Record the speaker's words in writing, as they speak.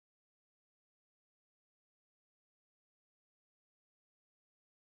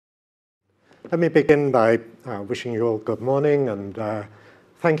Let me begin by wishing you all good morning and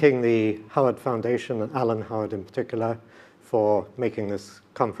thanking the Howard Foundation and Alan Howard in particular for making this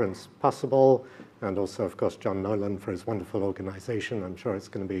conference possible, and also, of course, John Nolan for his wonderful organization. I'm sure it's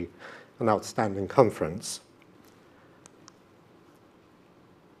going to be an outstanding conference.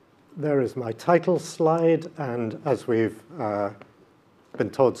 There is my title slide, and as we've been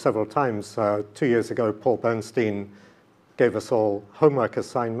told several times, 2 years ago, Paul Bernstein gave us all homework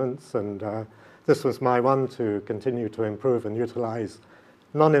assignments, and this was my one, to continue to improve and utilize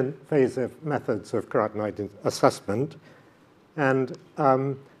non-invasive methods of carotenoid assessment. And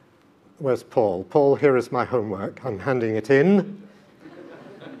where's Paul? Paul, here is my homework. I'm handing it in.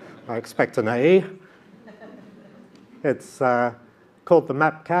 I expect an A. It's called the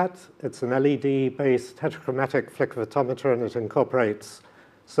MapCat. It's an LED-based heterochromatic flicker photometer, and it incorporates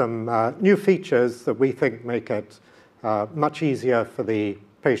some new features that we think make it much easier for the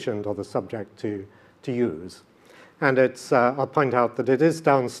patient or the subject to use. And it's, I'll point out that it is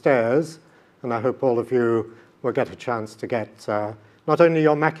downstairs, and I hope all of you will get a chance to get not only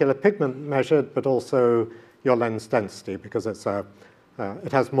your macular pigment measured, but also your lens density, because it's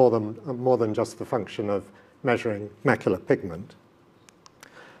it has more than just the function of measuring macular pigment.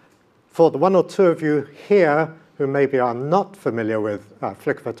 For the one or two of you here who maybe are not familiar with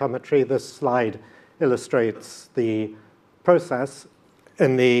flicker photometry, this slide illustrates the process.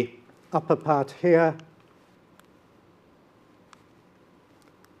 In the upper part here,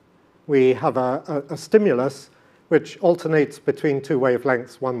 we have a stimulus which alternates between two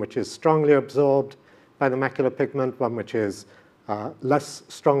wavelengths, one which is strongly absorbed by the macular pigment, one which is less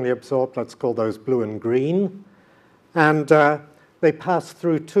strongly absorbed. Let's call those blue and green. And they pass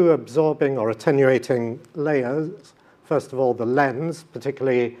through two absorbing or attenuating layers. First of all, the lens,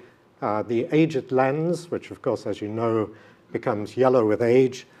 particularly the aged lens, which of course, as you know, becomes yellow with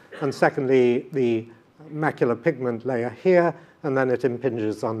age. And secondly, the macular pigment layer here, and then it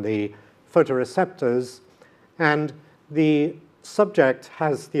impinges on the photoreceptors. And the subject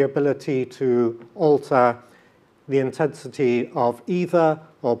has the ability to alter the intensity of either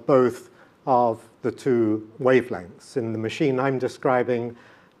or both of the two wavelengths. In the machine I'm describing,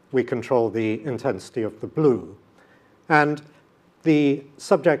 we control the intensity of the blue. And the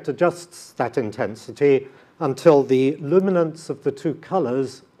subject adjusts that intensity until the luminance of the two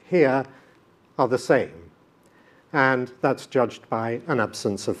colors here are the same. And that's judged by an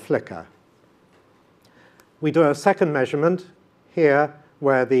absence of flicker. We do a second measurement here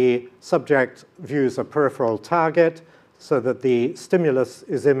where the subject views a peripheral target so that the stimulus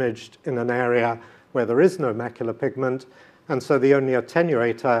is imaged in an area where there is no macular pigment, and so the only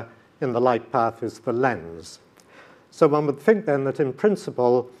attenuator in the light path is the lens. So one would think then that in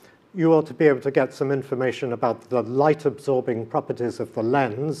principle, you ought to be able to get some information about the light-absorbing properties of the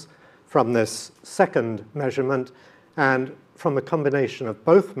lens from this second measurement, and from a combination of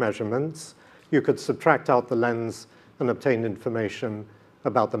both measurements, you could subtract out the lens and obtain information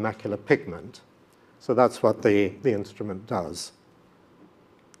about the macular pigment. So that's what the instrument does.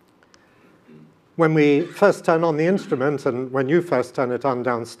 When we first turn on the instrument, and when you first turn it on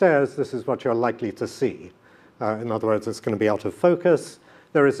downstairs, this is what you're likely to see. In other words, it's going to be out of focus.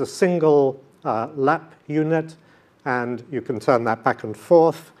 There is a single lap unit, and you can turn that back and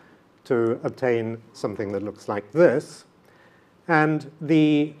forth to obtain something that looks like this. And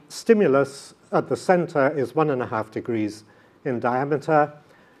the stimulus at the center is 1.5 degrees in diameter,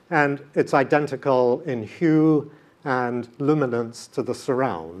 and it's identical in hue and luminance to the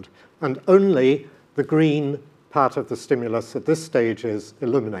surround. And only the green part of the stimulus at this stage is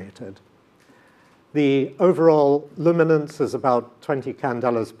illuminated. The overall luminance is about 20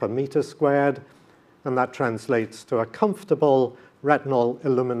 candelas per meter squared, and that translates to a comfortable retinal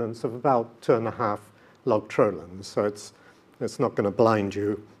illuminance of about 2.5 log trolins. So it's not going to blind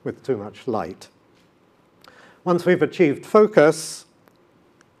you with too much light. Once we've achieved focus,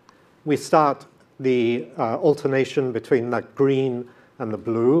 we start the alternation between that green and the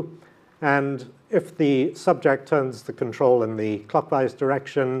blue. And if the subject turns the control in the clockwise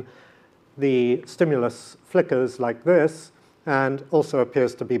direction, the stimulus flickers like this and also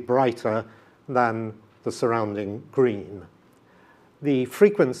appears to be brighter than the surrounding green. The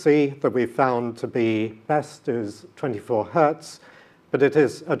frequency that we found to be best is 24 Hertz, but it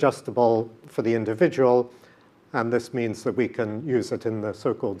is adjustable for the individual, and this means that we can use it in the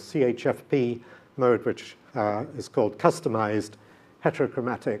so-called CHFP mode, which is called customized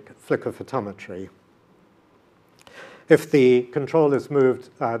heterochromatic flicker photometry. If the control is moved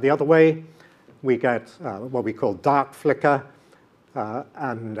the other way, we get what we call dark flicker,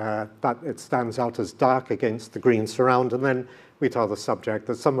 and that it stands out as dark against the green surround. And then we tell the subject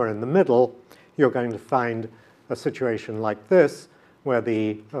that somewhere in the middle you're going to find a situation like this, where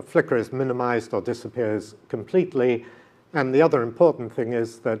the flicker is minimized or disappears completely. And the other important thing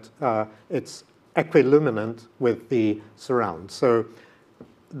is that it's equiluminant with the surround. So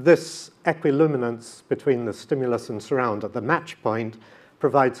this equiluminance between the stimulus and surround at the match point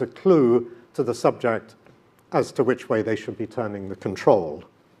provides a clue to the subject as to which way they should be turning the control.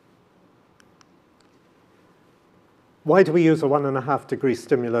 Why do we use a 1.5 degree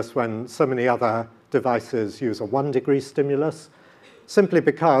stimulus when so many other devices use a 1 degree stimulus? Simply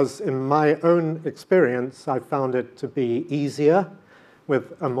because, in my own experience, I found it to be easier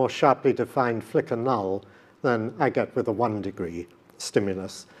with a more sharply defined flicker null than I get with a 1 degree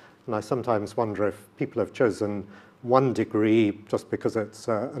stimulus. And I sometimes wonder if people have chosen 1 degree just because it's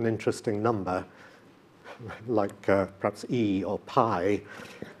an interesting number, like perhaps E or pi.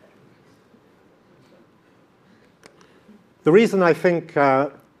 The reason I think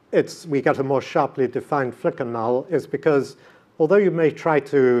we get a more sharply defined flicker null is because although you may try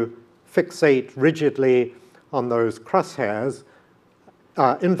to fixate rigidly on those crosshairs,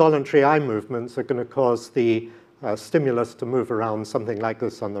 involuntary eye movements are going to cause the stimulus to move around something like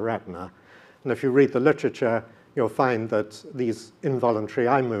this on the retina. And if you read the literature, you'll find that these involuntary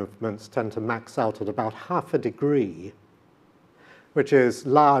eye movements tend to max out at about 0.5 degree, which is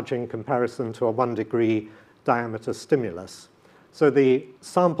large in comparison to a 1 degree diameter stimulus. So the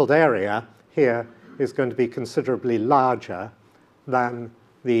sampled area here is going to be considerably larger than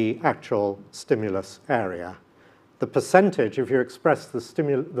the actual stimulus area. The percentage, if you express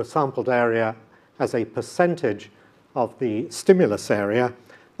the sampled area as a percentage of the stimulus area,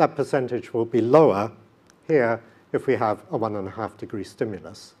 that percentage will be lower here if we have a 1.5 degree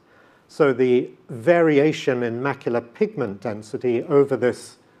stimulus. So the variation in macular pigment density over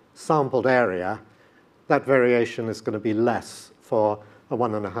this sampled area, that variation is going to be less for a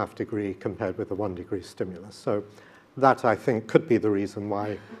 1.5 degree compared with a 1 degree stimulus. So that, I think, could be the reason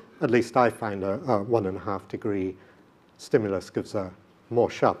why, at least I find a 1.5 degree stimulus gives a more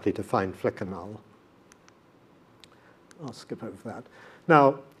sharply defined flicker null. I'll skip over that.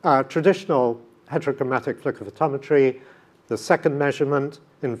 Now, traditional heterochromatic flicker photometry, the second measurement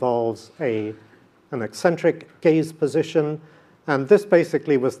involves an eccentric gaze position. And this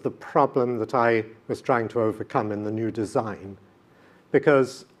basically was the problem that I was trying to overcome in the new design.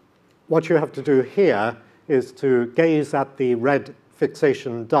 Because what you have to do here is to gaze at the red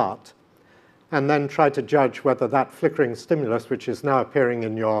fixation dot and then try to judge whether that flickering stimulus, which is now appearing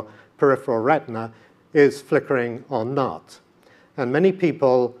in your peripheral retina, is flickering or not. And many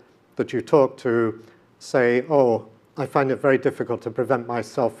people that you talk to say, oh, I find it very difficult to prevent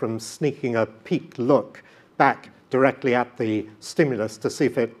myself from sneaking a peeked look back directly at the stimulus to see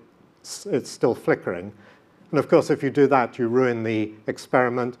if it's still flickering. And of course, if you do that, you ruin the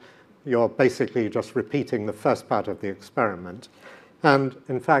experiment. You're basically just repeating the first part of the experiment. And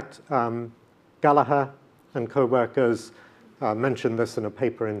in fact, Gallagher and co-workers mentioned this in a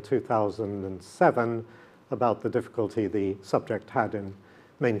paper in 2007 about the difficulty the subject had in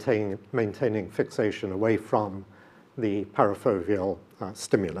maintaining fixation away from the parafoveal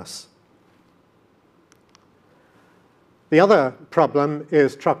stimulus. The other problem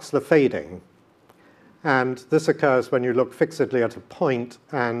is troxler fading. And this occurs when you look fixedly at a point,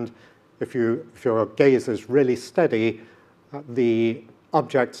 and if your gaze is really steady, the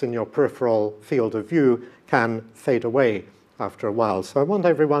objects in your peripheral field of view can fade away after a while. So I want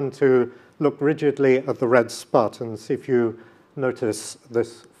everyone to look rigidly at the red spot and see if you notice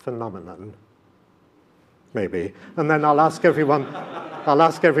this phenomenon, maybe. And then I'll ask everyone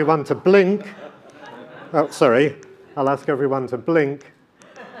to blink. Oh, sorry. I'll ask everyone to blink,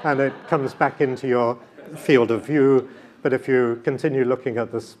 and it comes back into your field of view. But if you continue looking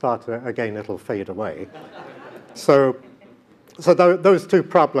at the spot, again, it'll fade away. So those two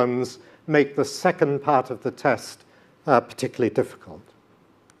problems make the second part of the test particularly difficult.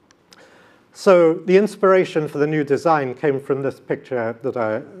 So the inspiration for the new design came from this picture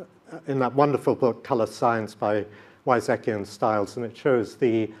that in that wonderful book, Color Science by Wysecki and Stiles, and it shows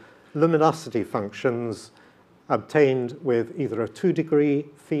the luminosity functions obtained with either a 2-degree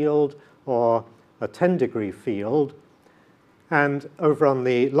field or a 10-degree field. And over on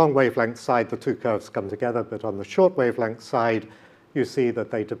the long wavelength side, the two curves come together, but on the short wavelength side, you see that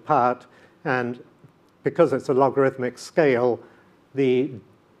they depart. And because it's a logarithmic scale,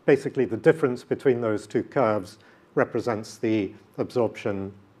 basically the difference between those two curves represents the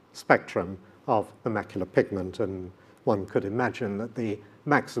absorption spectrum of the macular pigment. And one could imagine that the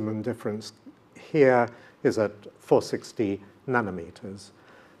maximum difference here is at 460 nanometers.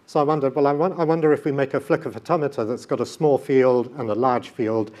 So I wonder, well, I wonder if we make a flicker photometer that's got a small field and a large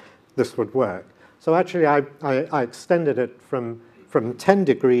field, this would work. So actually, I extended it from 10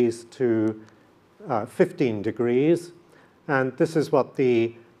 degrees to 15 degrees. And this is what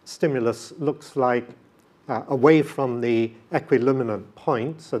the stimulus looks like away from the equiluminant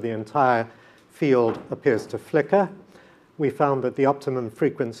point. So the entire field appears to flicker. We found that the optimum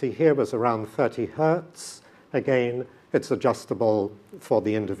frequency here was around 30 hertz. Again, it's adjustable for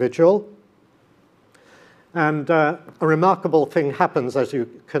the individual. And a remarkable thing happens as you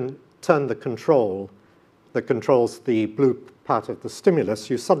can turn the control that controls the blue part of the stimulus.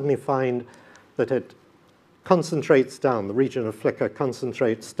 You suddenly find that it concentrates down, the region of flicker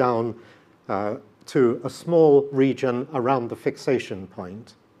concentrates down to a small region around the fixation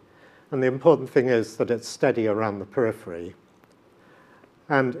point. And the important thing is that it's steady around the periphery.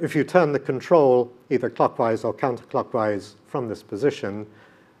 And if you turn the control either clockwise or counterclockwise from this position,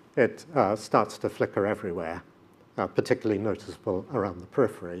 it starts to flicker everywhere, particularly noticeable around the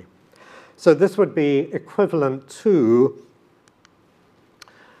periphery. So this would be equivalent to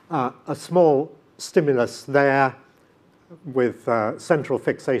a small stimulus there with central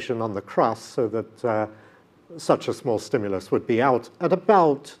fixation on the crust, so that such a small stimulus would be out at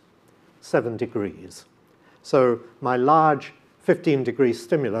about 7 degrees. So my large 15-degree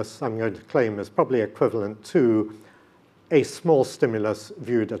stimulus, I'm going to claim, is probably equivalent to a small stimulus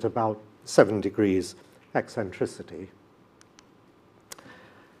viewed at about 7 degrees eccentricity.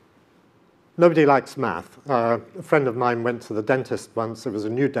 Nobody likes math. A friend of mine went to the dentist once. It was a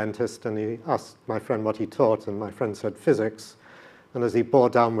new dentist, and he asked my friend what he taught, and my friend said physics. And as he bore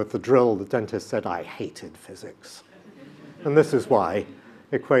down with the drill, the dentist said, "I hated physics." And this is why,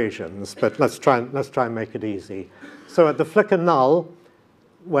 equations, but let's try and make it easy. So at the flicker null,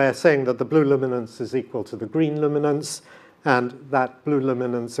 we're saying that the blue luminance is equal to the green luminance, and that blue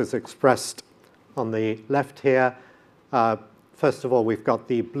luminance is expressed on the left here. First of all, we've got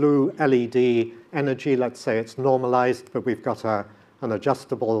the blue LED energy. Let's say it's normalized, but we've got an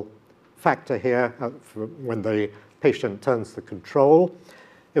adjustable factor here for when the patient turns the control.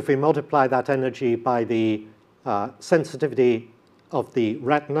 If we multiply that energy by the sensitivity of the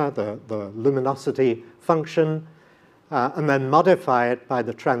retina, the luminosity function, and then modify it by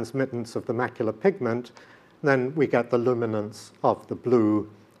the transmittance of the macular pigment, then we get the luminance of the blue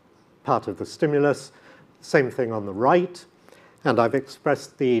part of the stimulus. Same thing on the right. And I've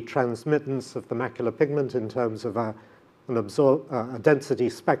expressed the transmittance of the macular pigment in terms of a density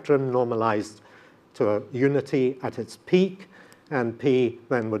spectrum normalized to a unity at its peak. And P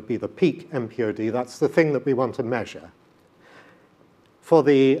then would be the peak MPOD. That's the thing that we want to measure. For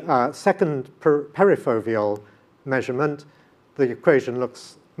the second perifoveal measurement, the equation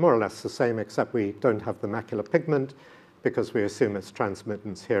looks more or less the same, except we don't have the macular pigment because we assume its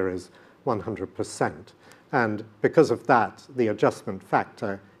transmittance here is 100%. And because of that, the adjustment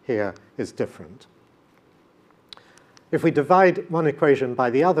factor here is different. If we divide one equation by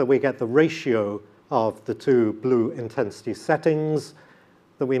the other, we get the ratio of the two blue intensity settings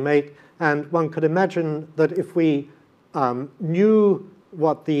that we make. And one could imagine that if we knew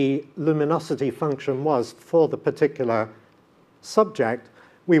what the luminosity function was for the particular subject,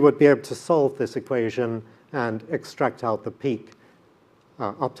 we would be able to solve this equation and extract out the peak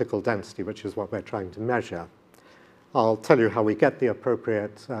optical density, which is what we're trying to measure. I'll tell you how we get the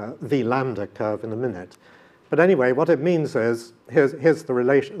appropriate V lambda curve in a minute. But anyway, what it means is, here's the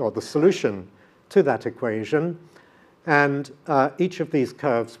relation, or the solution to that equation. And each of these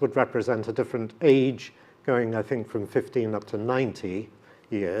curves would represent a different age, going, I think, from 15 up to 90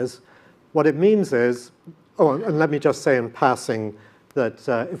 years. What it means is, oh, and let me just say in passing that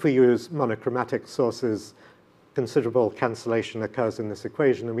if we use monochromatic sources, considerable cancellation occurs in this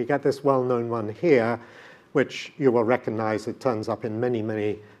equation, and we get this well-known one here, which you will recognize. It turns up in many,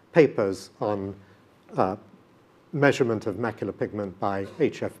 many papers on measurement of macular pigment by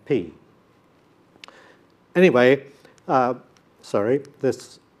HFP. Anyway,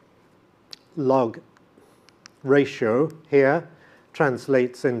 this log ratio here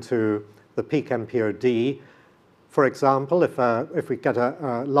translates into the peak MPOD. For example, if we get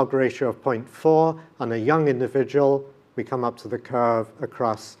a log ratio of 0.4 on a young individual, we come up to the curve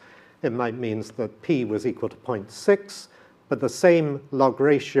across, it might mean that P was equal to 0.6, but the same log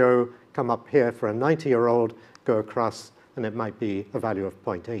ratio come up here for a 90-year-old, go across, and it might be a value of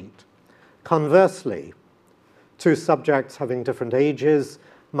 0.8. Conversely, two subjects having different ages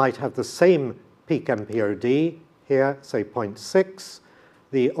might have the same peak MPOD, here, say 0.6.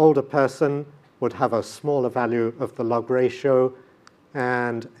 The older person would have a smaller value of the log ratio,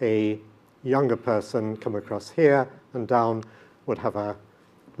 and a younger person come across here and down would have a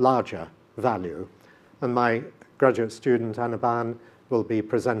larger value. And my graduate student, Anaban, will be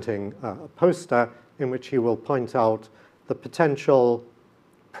presenting a poster in which he will point out the potential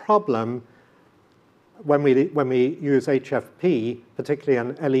problem when we use HFP, particularly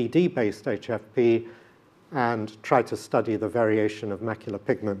an LED-based HFP, and try to study the variation of macular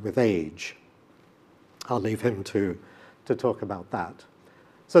pigment with age. I'll leave him to talk about that.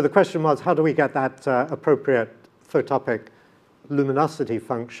 So the question was, how do we get that appropriate photopic luminosity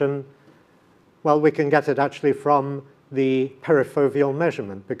function? Well, we can get it actually from the perifoveal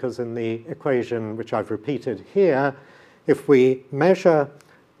measurement, because in the equation which I've repeated here, if we measure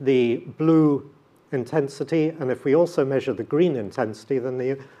the blue intensity and if we also measure the green intensity, then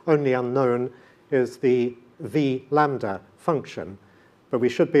the only unknown is the V lambda function. But we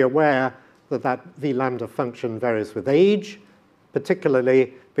should be aware that that V lambda function varies with age,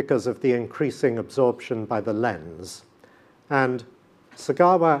 particularly because of the increasing absorption by the lens. And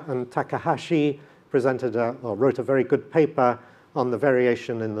Sagawa and Takahashi presented or wrote a very good paper on the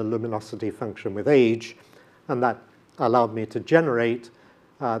variation in the luminosity function with age, and that allowed me to generate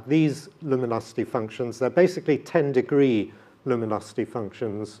these luminosity functions. They're basically 10-degree luminosity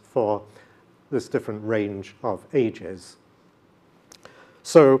functions for this different range of ages.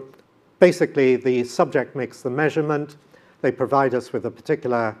 So basically, the subject makes the measurement. They provide us with a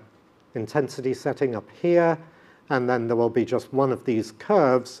particular intensity setting up here, and then there will be just one of these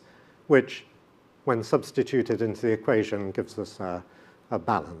curves, which, when substituted into the equation, gives us a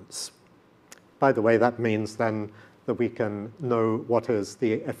balance. By the way, that means then that we can know what is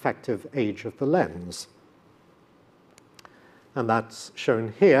the effective age of the lens. And that's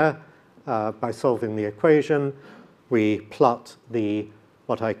shown here by solving the equation. We plot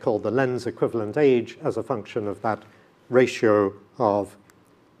what I call the lens equivalent age as a function of that ratio of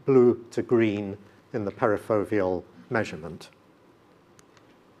blue to green in the perifoveal measurement.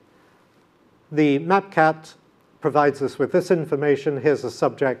 The MapCat provides us with this information. Here's a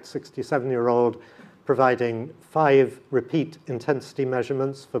subject, 67-year-old, providing 5 repeat intensity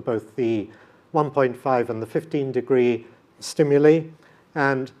measurements for both the 1.5 and the 15-degree stimuli.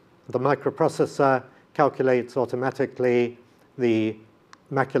 And the microprocessor calculates automatically the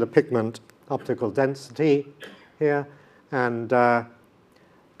macular pigment optical density here. And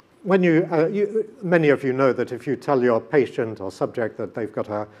many of you know that if you tell your patient or subject that they've got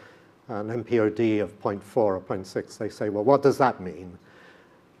an MPOD of 0.4 or 0.6, they say, well, what does that mean?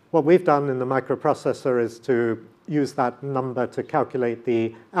 What we've done in the microprocessor is to use that number to calculate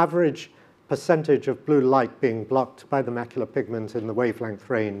the average percentage of blue light being blocked by the macular pigment in the wavelength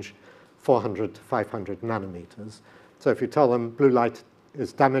range 400 to 500 nanometers. So if you tell them blue light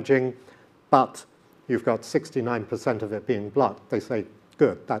is damaging, but you've got 69% of it being blocked, they say,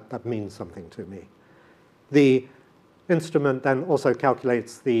 good, that means something to me. The instrument then also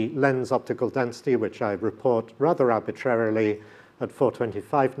calculates the lens optical density, which I report rather arbitrarily at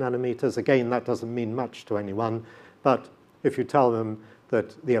 425 nanometers. Again, that doesn't mean much to anyone, but if you tell them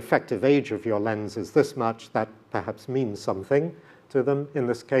that the effective age of your lens is this much, that perhaps means something to them. In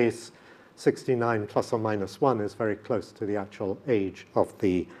this case, 69 plus or minus 1 is very close to the actual age of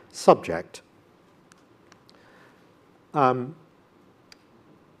the subject.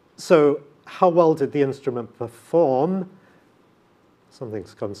 So how well did the instrument perform?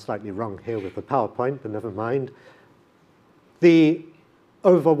 Something's gone slightly wrong here with the PowerPoint, but never mind. The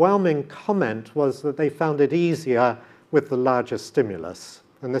overwhelming comment was that they found it easier with the larger stimulus.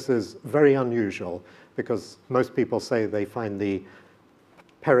 And this is very unusual, because most people say they find the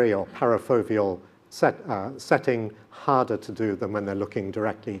peri or parafoveal setting harder to do than when they're looking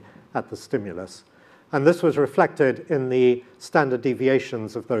directly at the stimulus. And this was reflected in the standard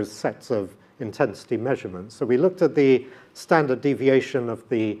deviations of those sets of intensity measurements. So we looked at the standard deviation for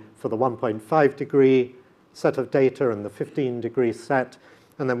the 1.5 degree set of data and the 15-degree set,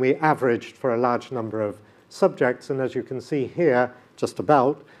 and then we averaged for a large number of subjects. And as you can see here, just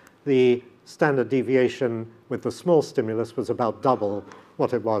about, the standard deviation with the small stimulus was about double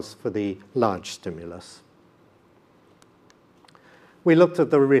what it was for the large stimulus. We looked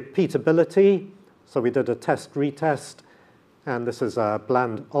at the repeatability. So we did a test-retest, and this is a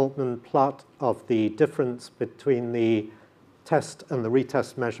Bland-Altman plot of the difference between the test and the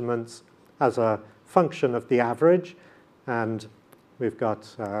retest measurements as a function of the average. And we've got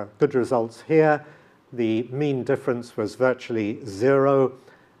good results here. The mean difference was virtually 0,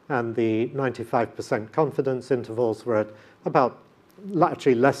 and the 95% confidence intervals were at about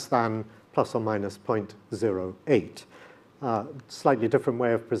actually less than plus or minus 0.08. Slightly different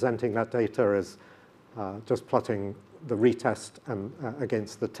way of presenting that data is just plotting the retest and,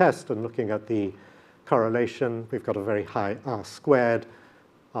 against the test and looking at the correlation. We've got a very high R squared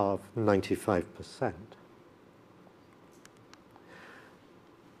of 95%.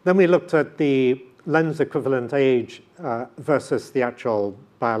 Then we looked at the lens equivalent age versus the actual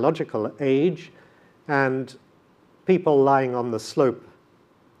biological age, and people lying on the slope,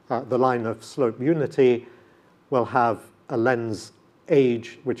 the line of slope unity, will have a lens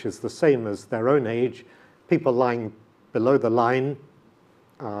age which is the same as their own age. People lying below the line,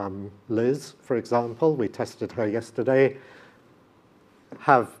 Liz, for example, we tested her yesterday,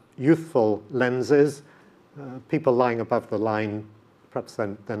 have youthful lenses. People lying above the line, perhaps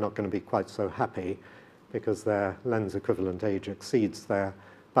then they're not going to be quite so happy because their lens equivalent age exceeds their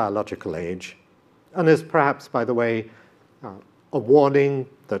biological age. And is perhaps, by the way, a warning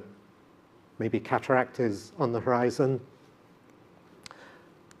that maybe cataract is on the horizon.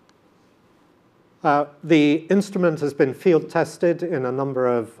 The instrument has been field tested in a number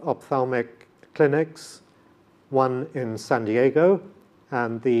of ophthalmic clinics, one in San Diego,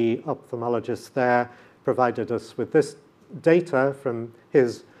 and the ophthalmologist there provided us with this data from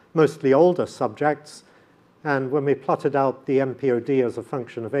his mostly older subjects. And when we plotted out the MPOD as a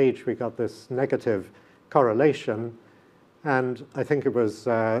function of age, we got this negative correlation. And I think it was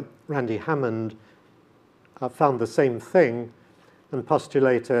Randy Hammond found the same thing and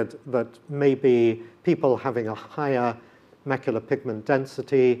postulated that maybe people having a higher macular pigment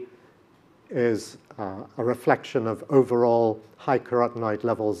density is a reflection of overall high carotenoid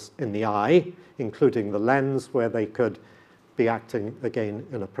levels in the eye, including the lens, where they could be acting, again,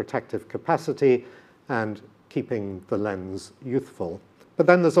 in a protective capacity and keeping the lens youthful. But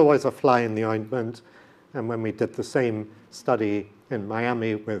then there's always a fly in the ointment, and when we did the same study in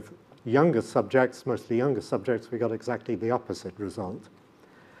Miami with younger subjects, mostly younger subjects, we got exactly the opposite result.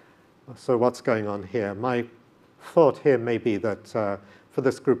 So what's going on here? My thought here may be that for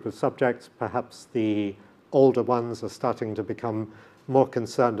this group of subjects, perhaps the older ones are starting to become more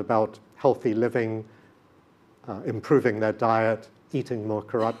concerned about healthy living, improving their diet, eating more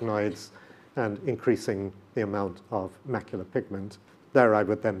carotenoids, and increasing the amount of macular pigment. There I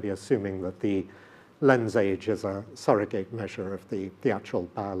would then be assuming that the lens age is a surrogate measure of the actual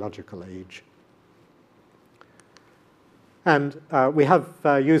biological age. And we have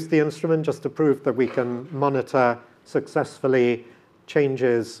used the instrument just to prove that we can monitor successfully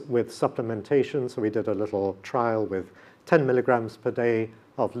changes with supplementation. So we did a little trial with 10 milligrams per day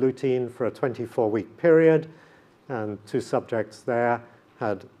of lutein for a 24-week period. And 2 subjects there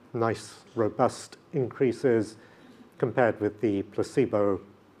had nice, robust increases compared with the placebo,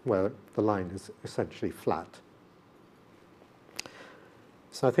 where the line is essentially flat.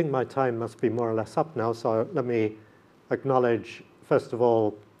 So I think my time must be more or less up now. So let me acknowledge, first of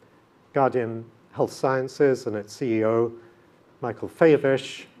all, Guardian Health Sciences and its CEO, Michael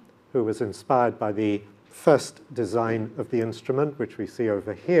Favish, who was inspired by the first design of the instrument, which we see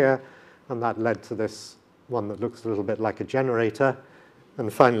over here, and that led to this one that looks a little bit like a generator,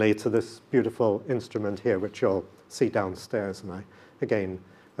 and finally to this beautiful instrument here, which you'll see downstairs. And I, again,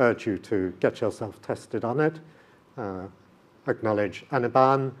 urge you to get yourself tested on it. Acknowledge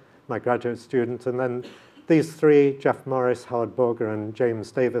Aniban, my graduate student, and then these 3, Jeff Morris, Howard Borger, and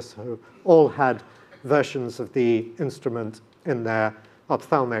James Davis, who all had versions of the instrument in their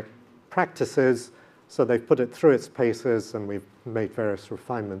ophthalmic practices. So they've put it through its paces, and we've made various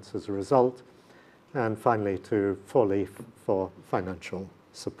refinements as a result. And finally, to 4Leaf for financial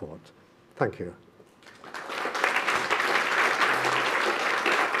support. Thank you.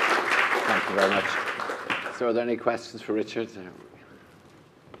 Thank you very much. So are there any questions for Richard?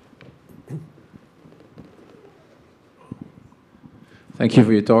 Thank you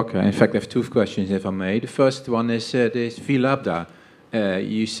for your talk. In fact, I have 2 questions, if I may. The first one is this V lambda.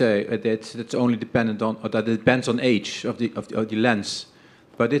 You say that it's only dependent on, or that it depends on age of the lens.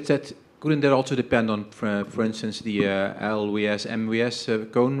 But couldn't that also depend on, for instance, the LVS,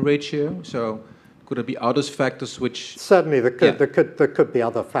 MVS cone ratio? So could there be other factors which... Certainly, there could be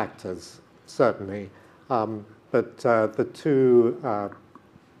other factors, certainly. But the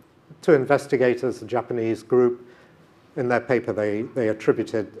two investigators, the Japanese group, in their paper, they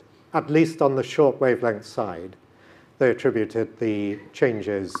attributed, at least on the short wavelength side, they attributed the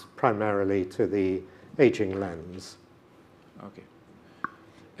changes primarily to the aging lens. Okay.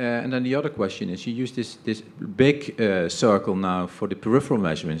 And then the other question is, you use this big circle now for the peripheral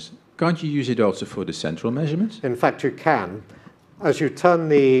measurements. Can't you use it also for the central measurements? In fact, you can. As you turn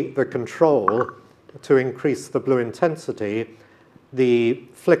the control to increase the blue intensity, the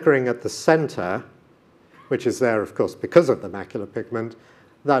flickering at the center, which is there, of course, because of the macular pigment,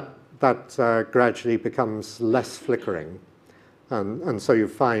 that gradually becomes less flickering. And so you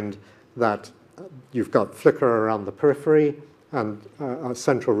find that you've got flicker around the periphery and a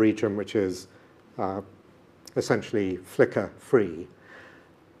central region which is essentially flicker-free.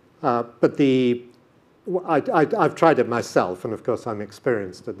 But I've tried it myself, and of course I'm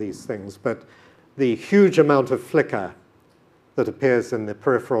experienced at these things, but the huge amount of flicker that appears in the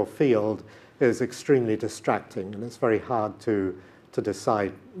peripheral field is extremely distracting, and it's very hard to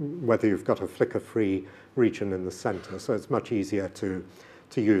decide whether you've got a flicker-free region in the center. So it's much easier to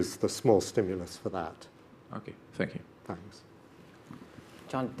use the small stimulus for that. Okay, thank you. Thanks.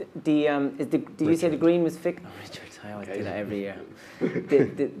 John, did you say the green was fixed? Oh, Richard, I always do that every year.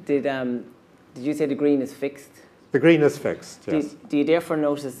 Did you say the green is fixed? The green is fixed, yes. Do you therefore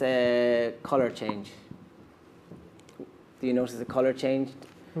notice a color change? Do you notice a color change?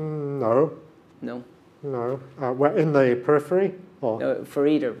 No. No? No. Well, in the periphery? Or? No, for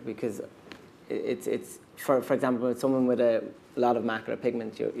either, because it's for example, with someone with a lot of macular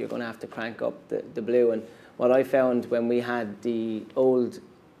pigment, you're going to have to crank up the blue. And what I found when we had the old,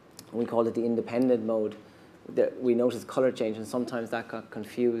 we called it the independent mode, that we noticed color change, and sometimes that got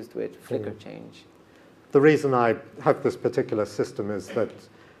confused with flicker change. The reason I have this particular system is that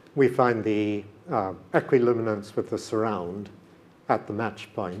we find the equiluminance with the surround at the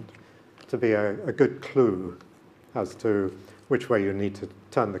match point to be a good clue as to which way you need to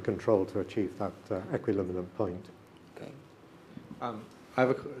turn the control to achieve that equiluminant point. Okay. I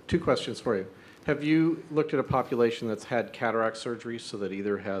have two questions for you. Have you looked at a population that's had cataract surgery, so that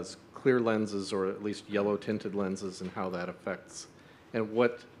either has clear lenses or at least yellow tinted lenses, and how that affects, and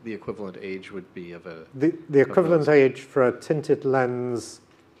what the equivalent age would be of a... The equivalent age for a tinted lens,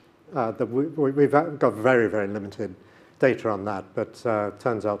 that we've got very, very limited data on that, but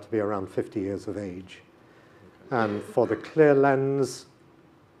turns out to be around 50 years of age. And for the clear lens,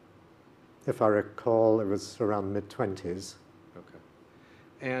 if I recall, it was around mid-20s. Okay.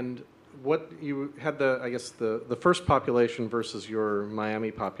 And what you had I guess the first population versus your Miami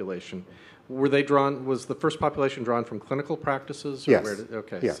population, were they drawn, was the first population drawn from clinical practices? Or Yes.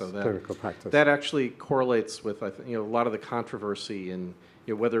 Okay, Yes, so clinical practice. that actually correlates with, I think, a lot of the controversy in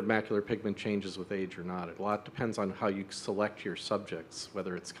whether macular pigment changes with age or not. A lot depends on how you select your subjects,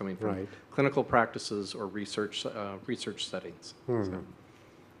 whether it's coming from clinical practices or research settings. So.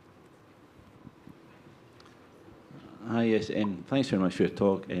 Hi, yes, thanks very much for your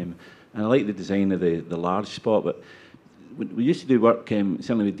talk. And I like the design of the large spot, but we used to do work,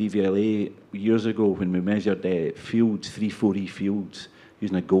 certainly with DVLA years ago, when we measured fields, 3-4E fields,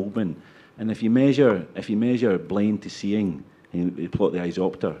 using a Goldman. And if you measure blind to seeing, and you plot the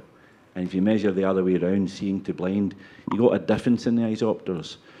isopter, and if you measure the other way around, seeing to blind, you got a difference in the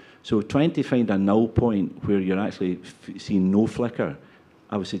isopters. So trying to find a null point where you're actually seeing no flicker,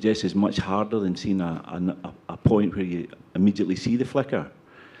 I would suggest is much harder than seeing a point where you immediately see the flicker.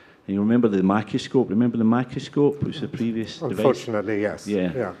 And you remember the macroscope? Remember the macroscope, which was the previous device? Unfortunately, yes.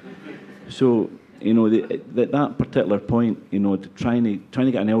 Yeah. So, that particular point, trying to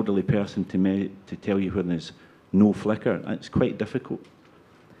get an elderly person to tell you when there's no flicker, it's quite difficult.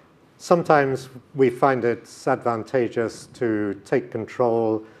 Sometimes we find it's advantageous to take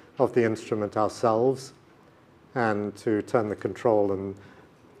control of the instrument ourselves and to turn the control and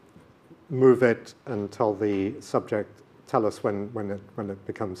move it and tell us when it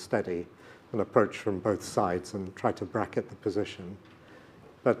becomes steady, and approach from both sides and try to bracket the position.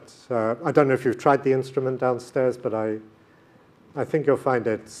 But I don't know if you've tried the instrument downstairs, but I think you'll find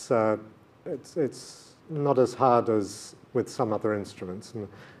it's not as hard as with some other instruments. And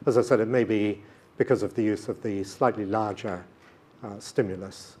as I said, it may be because of the use of the slightly larger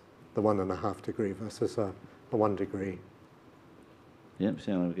stimulus, the 1.5 degree versus a 1 degree. Yep,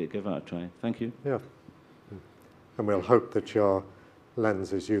 certainly we'll give that a try. Thank you. Yeah. And we'll hope that your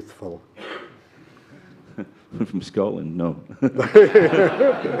lens is youthful. From Scotland, no.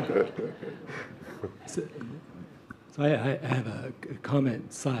 So I have a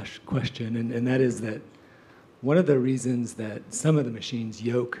comment/question, and that is that one of the reasons that some of the machines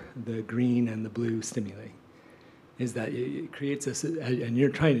yoke the green and the blue stimuli is that it creates this, and you're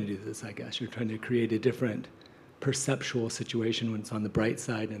trying to do this, I guess, you're trying to create a different perceptual situation when it's on the bright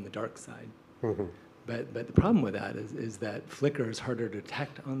side and the dark side. Mm-hmm. But the problem with that is that flicker is harder to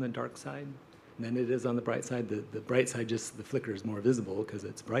detect on the dark side than it is on the bright side. The bright side, just the flicker is more visible because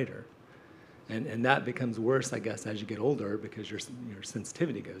it's brighter. And that becomes worse, I guess, as you get older because your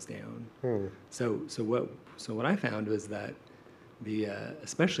sensitivity goes down. Hmm. So what I found was that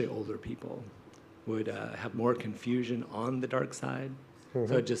especially older people would have more confusion on the dark side. Mm-hmm.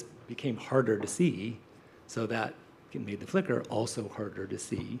 So it just became harder to see. So that made the flicker also harder to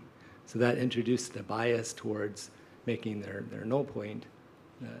see. So that introduced a bias towards making their null point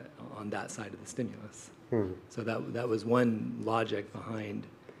on that side of the stimulus. Hmm. So that was one logic behind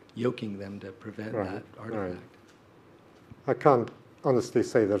yoking them to prevent that artifact. Right. I can't honestly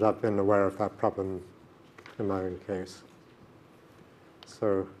say that I've been aware of that problem in my own case.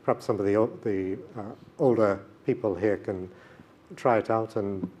 So perhaps some of the older people here can try it out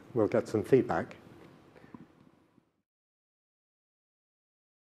and we'll get some feedback.